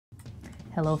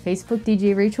Hello Facebook,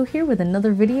 DJ Rachel here with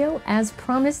another video. As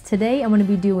promised, today I'm going to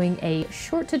be doing a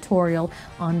short tutorial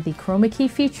on the Chroma Key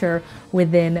feature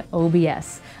within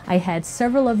OBS. I had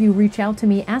several of you reach out to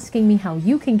me asking me how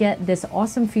you can get this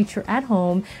awesome feature at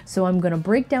home, so I'm going to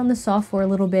break down the software a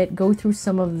little bit, go through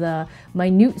some of the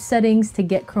minute settings to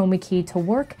get Chroma Key to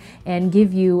work, and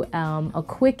give you a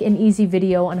quick and easy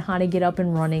video on how to get up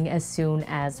and running as soon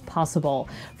as possible.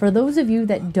 For those of you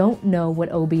that don't know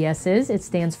what OBS is, it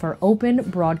stands for Open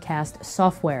Broadcast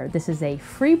Software. This is a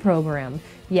free program.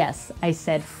 Yes, I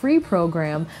said free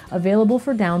program, available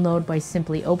for download by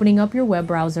simply opening up your web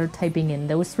browser, typing in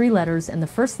those three letters, and the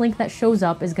first link that shows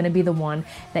up is going to be the one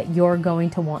that you're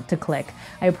going to want to click.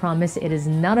 I promise it is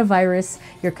not a virus.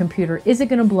 Your computer isn't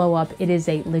going to blow up. It is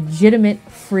a legitimate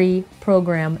free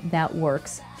program that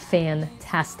works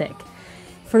fantastic.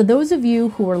 For those of you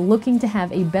who are looking to have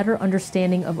a better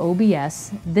understanding of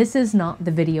OBS, this is not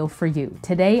the video for you.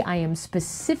 Today I am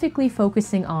specifically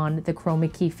focusing on the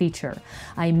Chroma Key feature.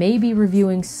 I may be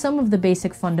reviewing some of the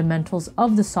basic fundamentals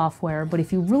of the software, but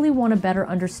if you really want a better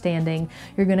understanding,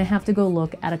 you're going to have to go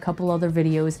look at a couple other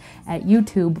videos at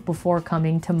YouTube before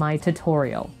coming to my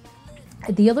tutorial.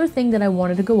 The other thing that I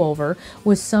wanted to go over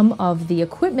was some of the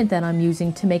equipment that I'm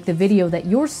using to make the video that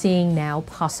you're seeing now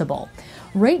possible.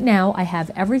 Right now, I have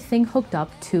everything hooked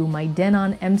up to my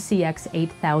Denon MCX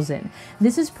 8000.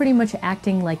 This is pretty much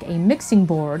acting like a mixing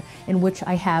board in which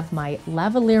I have my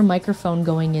lavalier microphone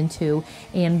going into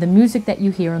and the music that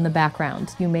you hear in the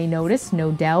background. You may notice,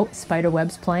 no doubt,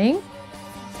 spiderwebs playing.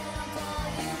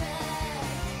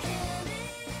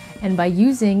 And by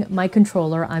using my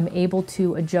controller, I'm able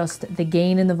to adjust the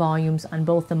gain and the volumes on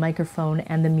both the microphone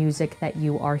and the music that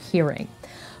you are hearing.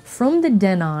 From the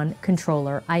Denon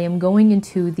controller, I am going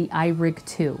into the iRig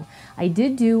 2. I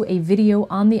did do a video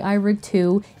on the iRig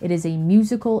 2. It is a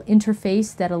musical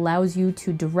interface that allows you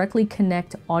to directly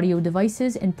connect audio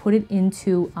devices and put it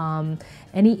into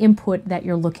any input that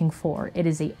you're looking for. It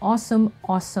is an awesome,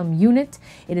 awesome unit.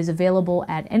 It is available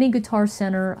at any Guitar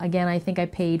Center. Again, I think I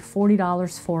paid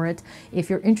 $40 for it. If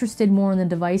you're interested more in the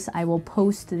device, I will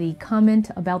post the comment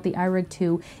about the iRig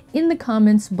 2 in the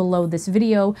comments below this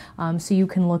video, so you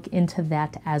can look into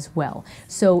that as well.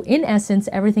 So in essence,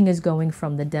 everything is going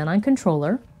from the Denon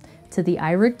controller to the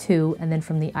iRig 2, and then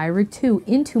from the iRig 2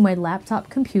 into my laptop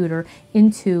computer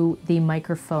into the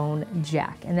microphone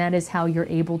jack. And that is how you're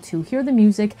able to hear the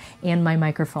music and my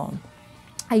microphone.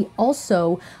 I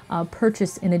also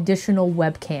purchased an additional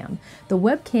webcam. The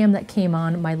webcam that came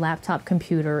on my laptop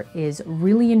computer is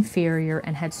really inferior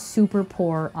and had super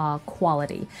poor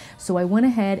quality. So I went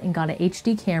ahead and got an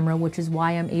HD camera, which is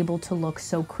why I'm able to look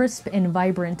so crisp and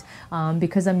vibrant,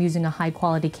 because I'm using a high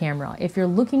quality camera. If you're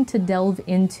looking to delve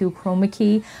into Chroma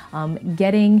Key,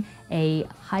 getting a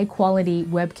high quality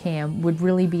webcam would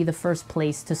really be the first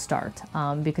place to start,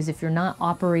 because if you're not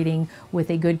operating with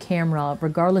a good camera,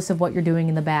 regardless of what you're doing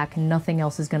in the back, nothing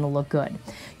else is going to look good.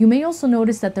 You may also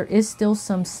notice that there is still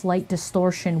some slight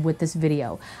distortion with this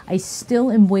video. I still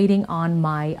am waiting on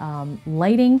my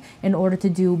lighting in order to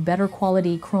do better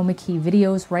quality Chroma Key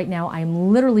videos. Right now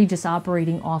I'm literally just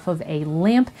operating off of a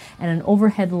lamp and an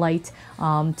overhead light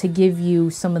to give you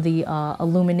some of the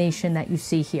illumination that you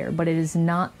see here, but it is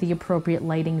not the appropriate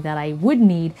lighting that I would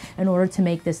need in order to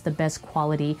make this the best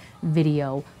quality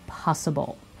video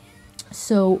possible.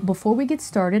 So before we get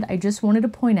started, I just wanted to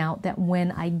point out that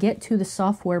when I get to the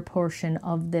software portion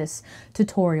of this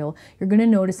tutorial, you're going to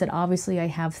notice that obviously I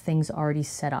have things already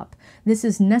set up. This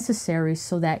is necessary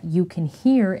so that you can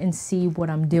hear and see what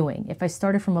I'm doing. If I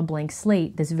started from a blank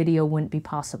slate, this video wouldn't be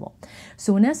possible.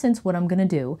 So in essence, what I'm going to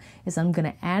do is I'm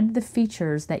going to add the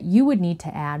features that you would need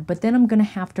to add, but then I'm going to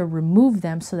have to remove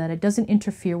them so that it doesn't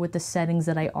interfere with the settings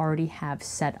that I already have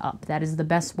set up. That is the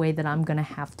best way that I'm going to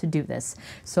have to do this.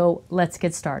 So let's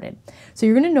get started. So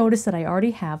you're going to notice that I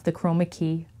already have the Chroma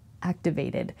Key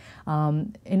activated.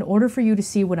 In order for you to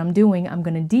see what I'm doing, I'm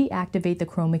going to deactivate the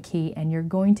Chroma Key and you're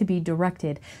going to be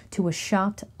directed to a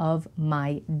shot of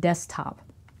my desktop.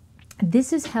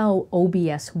 This is how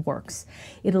OBS works.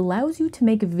 It allows you to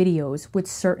make videos with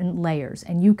certain layers,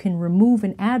 and you can remove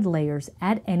and add layers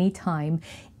at any time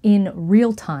in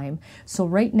real time. So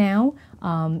right now,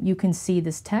 you can see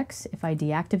this text. If I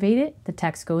deactivate it, the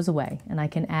text goes away and I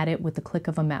can add it with the click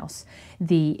of a mouse.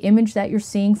 The image that you're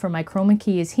seeing for my Chroma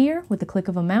Key is here. With the click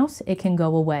of a mouse, it can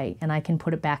go away and I can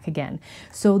put it back again.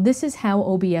 So this is how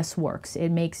OBS works. It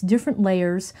makes different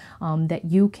layers that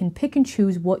you can pick and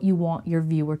choose what you want your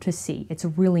viewer to see. It's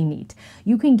really neat.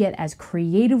 You can get as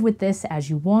creative with this as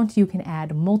you want. You can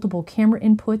add multiple camera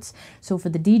inputs. So for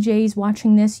the DJs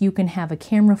watching this, you can have a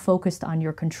camera focused on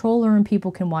your controller and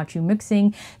people can watch you mix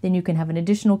missing, then you can have an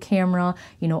additional camera,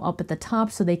 you know, up at the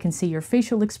top so they can see your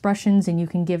facial expressions, and you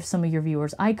can give some of your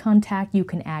viewers eye contact. You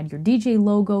can add your DJ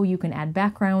logo, you can add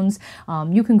backgrounds,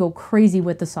 you can go crazy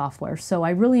with the software. So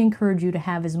I really encourage you to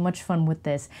have as much fun with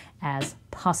this as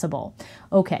possible.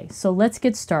 Okay, so let's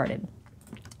get started.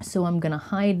 So I'm going to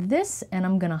hide this, and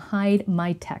I'm going to hide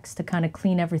my text to kind of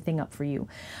clean everything up for you.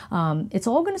 It's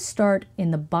all going to start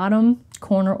in the bottom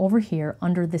corner over here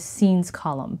under the scenes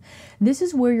column. This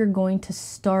is where you're going to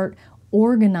start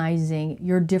organizing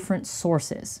your different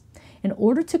sources. In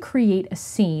order to create a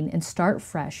scene and start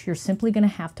fresh, you're simply going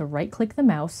to have to right-click the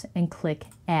mouse and click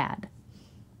Add.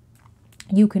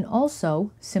 You can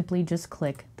also simply just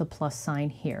click the plus sign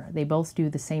here. They both do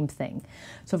the same thing.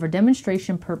 So for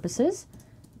demonstration purposes,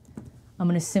 I'm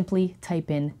going to simply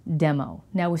type in demo.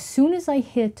 Now, as soon as I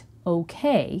hit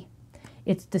OK,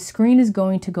 the screen is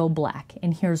going to go black,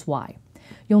 and here's why.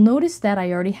 You'll notice that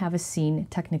I already have a scene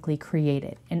technically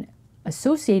created, and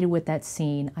associated with that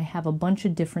scene, I have a bunch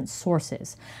of different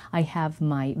sources. I have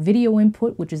my video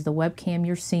input, which is the webcam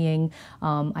you're seeing.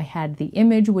 I had the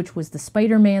image, which was the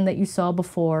Spider-Man that you saw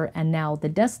before, and now the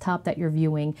desktop that you're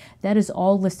viewing. That is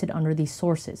all listed under these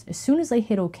sources. As soon as I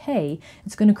hit OK,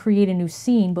 it's going to create a new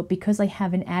scene, but because I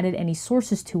haven't added any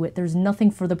sources to it, there's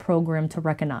nothing for the program to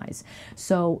recognize.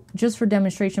 So just for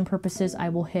demonstration purposes, I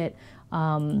will hit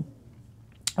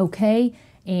OK,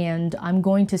 and I'm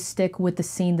going to stick with the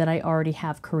scene that I already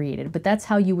have created. But that's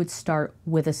how you would start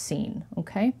with a scene,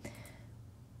 okay?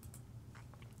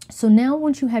 So now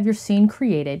once you have your scene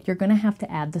created, you're going to have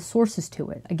to add the sources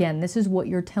to it. Again, this is what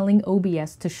you're telling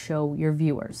OBS to show your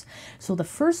viewers. So the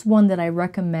first one that I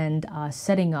recommend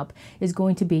setting up is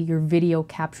going to be your video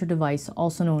capture device,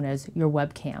 also known as your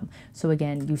webcam. So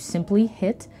again, you simply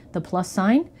hit the plus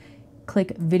sign,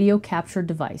 click video capture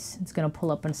device. It's going to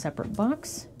pull up in a separate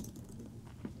box.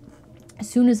 As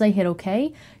soon as I hit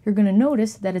OK, you're going to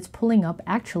notice that it's pulling up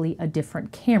actually a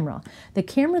different camera. The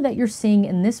camera that you're seeing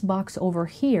in this box over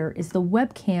here is the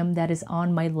webcam that is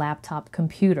on my laptop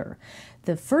computer.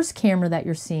 The first camera that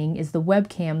you're seeing is the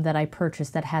webcam that I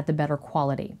purchased that had the better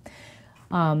quality.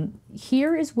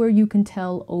 Here is where you can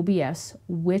tell OBS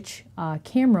which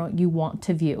camera you want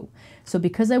to view. So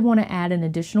because I want to add an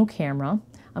additional camera,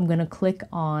 I'm going to click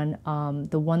on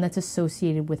the one that's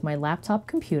associated with my laptop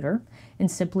computer and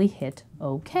simply hit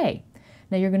OK.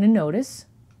 Now you're going to notice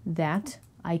that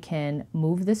I can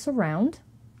move this around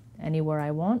anywhere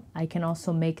I want. I can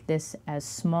also make this as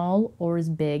small or as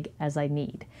big as I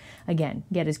need. Again,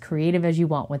 get as creative as you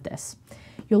want with this.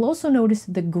 You'll also notice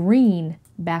the green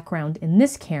background in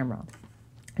this camera.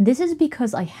 This is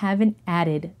because I haven't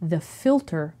added the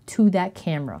filter to that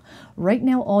camera. Right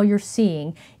now, all you're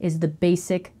seeing is the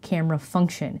basic camera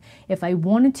function. If I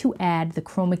wanted to add the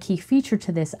Chroma Key feature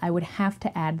to this, I would have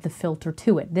to add the filter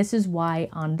to it. This is why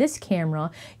on this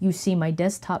camera, you see my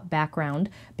desktop background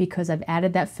because I've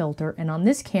added that filter. And on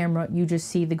this camera, you just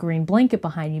see the green blanket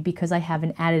behind me because I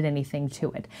haven't added anything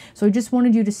to it. So I just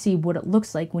wanted you to see what it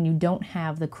looks like when you don't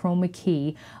have the Chroma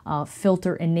Key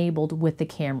filter enabled with the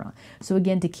camera. So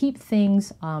again, to keep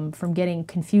things from getting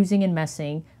confusing and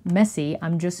messy,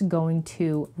 I'm just going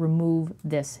to remove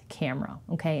this camera,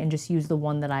 okay, and just use the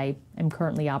one that I am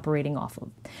currently operating off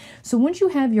of. So once you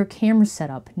have your camera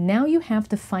set up, now you have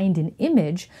to find an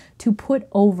image to put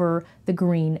over the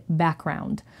green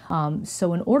background.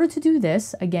 So in order to do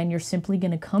this, again, you're simply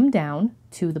going to come down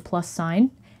to the plus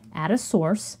sign, add a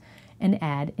source, and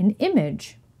add an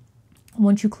image.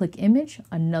 Once you click image,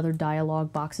 another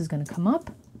dialog box is going to come up.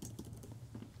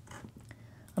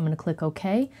 I'm going to click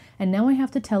OK, and now I have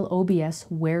to tell OBS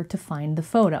where to find the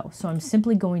photo. So I'm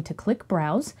simply going to click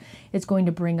Browse. It's going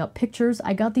to bring up pictures.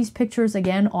 I got these pictures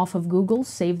again off of Google,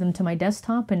 saved them to my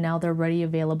desktop, and now they're ready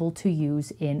available to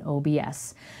use in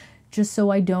OBS. Just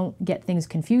so I don't get things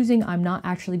confusing, I'm not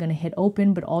actually going to hit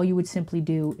open, but all you would simply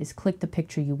do is click the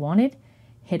picture you wanted,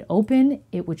 hit open,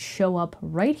 it would show up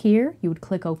right here, you would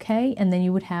click OK, and then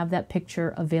you would have that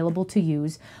picture available to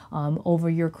use over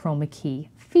your Chroma Key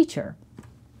feature.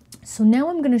 So now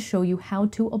I'm going to show you how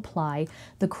to apply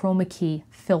the Chroma Key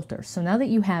filter. So now that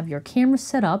you have your camera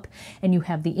set up and you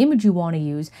have the image you want to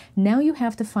use, now you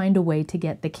have to find a way to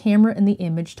get the camera and the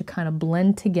image to kind of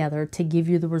blend together to give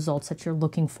you the results that you're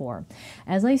looking for.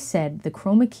 As I said, the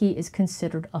Chroma Key is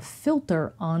considered a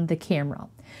filter on the camera.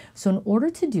 So in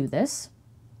order to do this,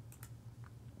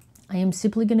 I am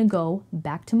simply going to go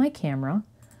back to my camera,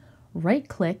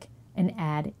 right-click, and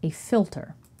add a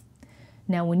filter.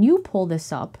 Now when you pull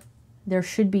this up, there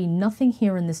should be nothing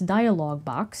here in this dialog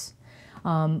box,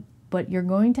 but you're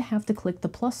going to have to click the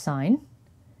plus sign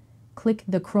click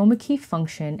the Chroma Key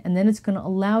function, and then it's going to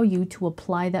allow you to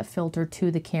apply that filter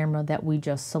to the camera that we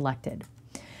just selected.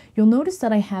 You'll notice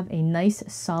that I have a nice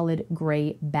solid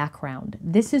gray background.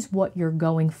 This is what you're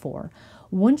going for.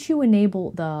 Once you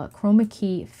enable the Chroma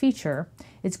Key feature,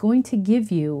 it's going to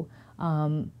give you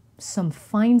some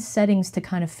fine settings to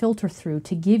kind of filter through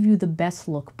to give you the best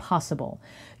look possible.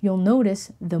 You'll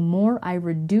notice the more I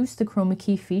reduce the Chroma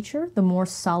Key feature, the more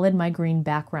solid my green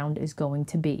background is going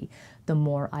to be. The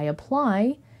more I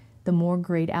apply, the more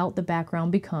grayed out the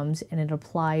background becomes, and it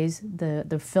applies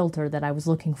the filter that I was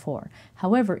looking for.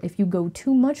 However, if you go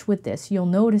too much with this, you'll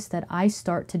notice that I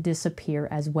start to disappear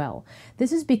as well.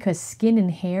 This is because skin and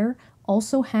hair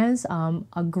also has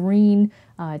a green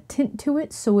tint to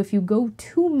it, so if you go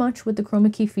too much with the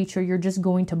Chroma Key feature, you're just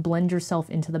going to blend yourself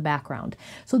into the background.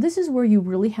 So this is where you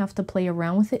really have to play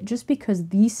around with it. Just because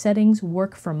these settings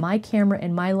work for my camera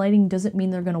and my lighting doesn't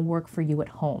mean they're going to work for you at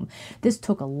home. This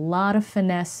took a lot of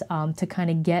finesse to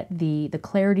kind of get the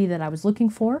clarity that I was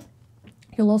looking for.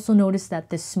 You'll also notice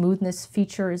that this smoothness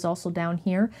feature is also down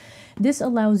here. This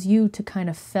allows you to kind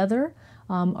of feather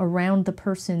around the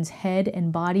person's head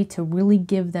and body to really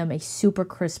give them a super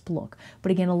crisp look. But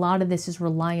again, a lot of this is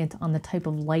reliant on the type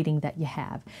of lighting that you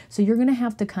have. So you're going to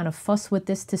have to kind of fuss with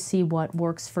this to see what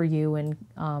works for you, and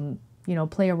you know,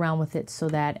 play around with it so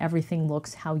that everything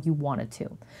looks how you want it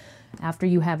to. After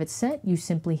you have it set, you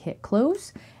simply hit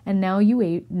close, and now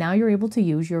you're able to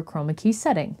use your Chroma Key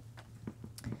setting.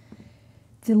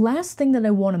 The last thing that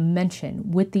I want to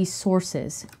mention with these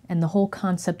sources and the whole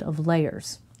concept of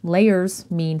layers. Layers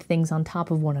mean things on top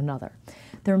of one another.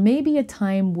 There may be a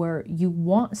time where you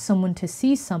want someone to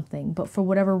see something, but for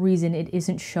whatever reason it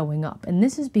isn't showing up. And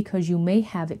this is because you may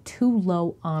have it too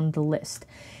low on the list.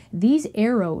 These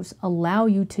arrows allow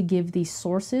you to give these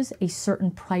sources a certain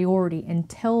priority and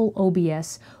tell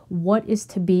OBS what is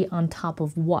to be on top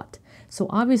of what. So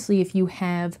obviously if you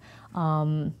have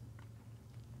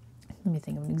let me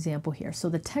think of an example here. So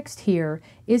the text here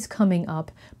is coming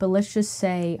up, but let's just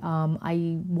say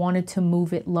I wanted to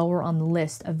move it lower on the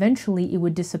list. Eventually it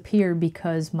would disappear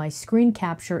because my screen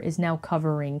capture is now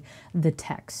covering the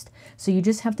text. So you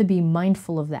just have to be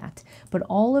mindful of that. But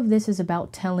all of this is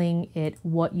about telling it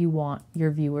what you want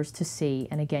your viewers to see.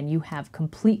 And again, you have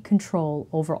complete control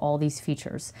over all these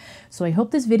features. So I hope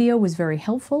this video was very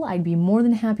helpful. I'd be more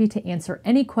than happy to answer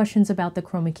any questions about the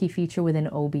Chroma Key feature within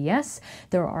OBS.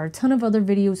 There are a ton of other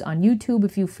videos on YouTube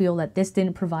if you feel that this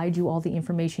didn't provide you all the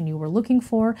information you were looking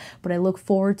for, but I look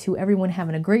forward to everyone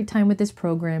having a great time with this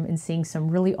program and seeing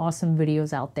some really awesome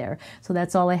videos out there. So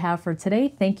that's all I have for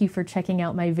today. Thank you for checking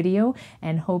out my video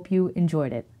and hope you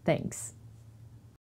enjoyed it. Thanks.